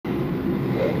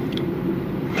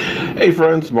Hey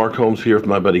friends, Mark Holmes here with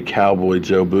my buddy Cowboy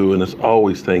Joe Boo, and as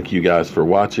always, thank you guys for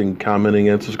watching, commenting,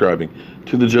 and subscribing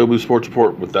to the Joe Boo Sports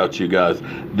Report. Without you guys,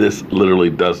 this literally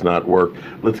does not work.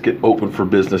 Let's get open for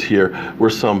business here.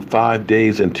 We're some 5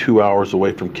 days and 2 hours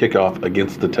away from kickoff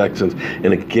against the Texans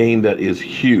in a game that is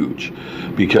huge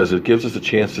because it gives us a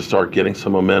chance to start getting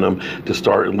some momentum, to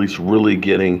start at least really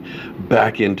getting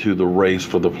back into the race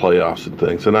for the playoffs and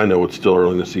things. And I know it's still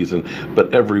early in the season,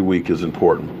 but every week is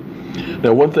important.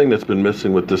 Now, one thing that's been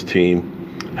missing with this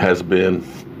team has been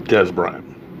Dez Bryant.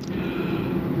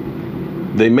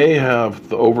 They may have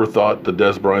overthought the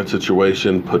Dez Bryant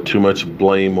situation, put too much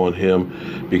blame on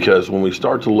him, because when we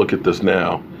start to look at this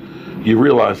now, you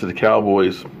realize that the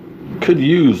Cowboys could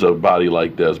use a body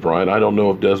like Dez Bryant. I don't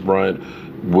know if Dez Bryant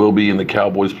will be in the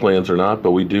Cowboys' plans or not,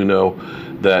 but we do know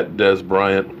that Dez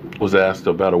Bryant was asked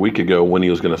about a week ago when he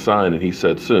was going to sign, and he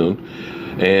said soon.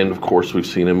 And, of course, we've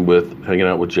seen him hanging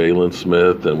out with Jalen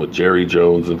Smith and with Jerry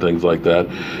Jones and things like that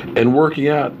and working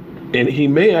out. And he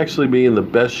may actually be in the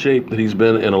best shape that he's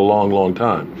been in a long, long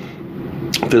time.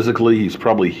 Physically, he's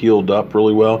probably healed up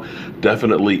really well,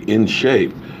 definitely in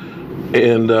shape.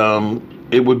 And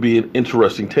it would be an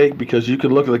interesting take because you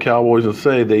can look at the Cowboys and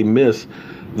say they miss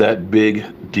that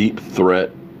big, deep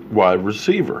threat wide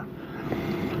receiver.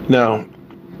 Now,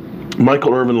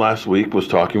 Michael Irvin last week was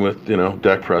talking with,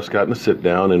 Dak Prescott in a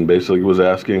sit-down and basically was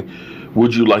asking,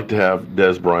 would you like to have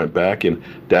Dez Bryant back? And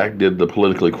Dak did the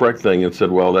politically correct thing and said,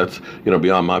 well, that's,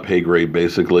 beyond my pay grade,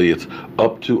 basically. It's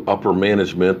up to upper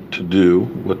management to do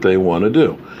what they want to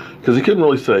do. Because he couldn't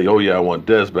really say, oh, yeah, I want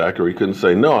Dez back, or he couldn't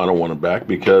say, no, I don't want him back,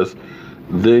 because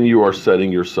then you are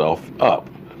setting yourself up.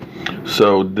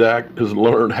 So Dak has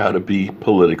learned how to be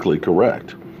politically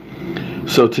correct.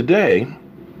 So today,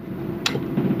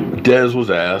 Dez was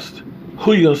asked,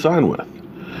 who are you going to sign with?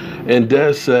 And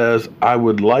Dez says, I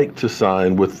would like to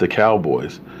sign with the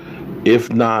Cowboys.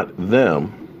 If not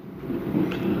them,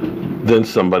 then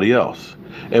somebody else.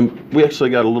 And we actually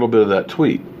got a little bit of that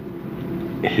tweet.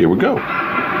 Here we go.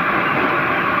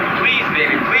 Please,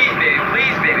 baby, please, baby,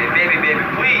 please, baby, baby, baby,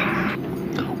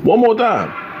 please. One more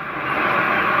time.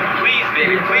 Please,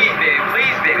 baby, please, baby,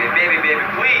 please, baby, baby, baby,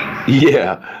 please.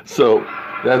 Yeah, so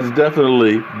that's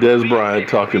definitely Dez Bryant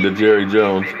talking to Jerry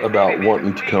Jones about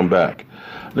wanting to come back.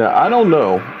 Now, I don't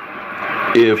know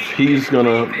if he's going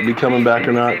to be coming back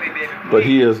or not, but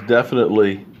he has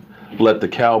definitely let the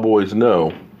Cowboys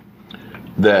know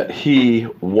that he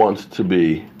wants to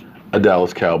be a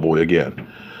Dallas Cowboy again.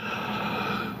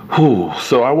 Whew.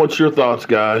 So I want your thoughts,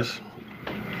 guys.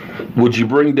 Would you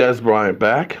bring Dez Bryant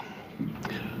back?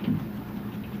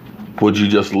 Would you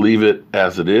just leave it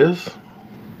as it is?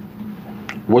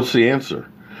 What's the answer?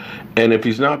 And if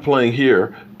he's not playing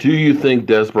here, do you think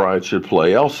Dez Bryant should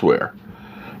play elsewhere?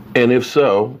 And if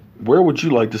so, where would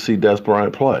you like to see Dez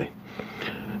Bryant play?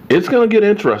 It's going to get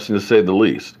interesting, to say the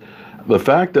least. The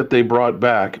fact that they brought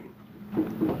back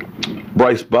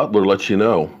Bryce Butler lets you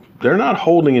know they're not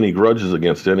holding any grudges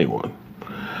against anyone.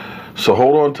 So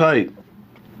hold on tight.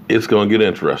 It's going to get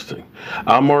interesting.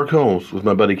 I'm Mark Holmes with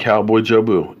my buddy Cowboy Joe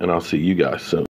Boo, and I'll see you guys soon.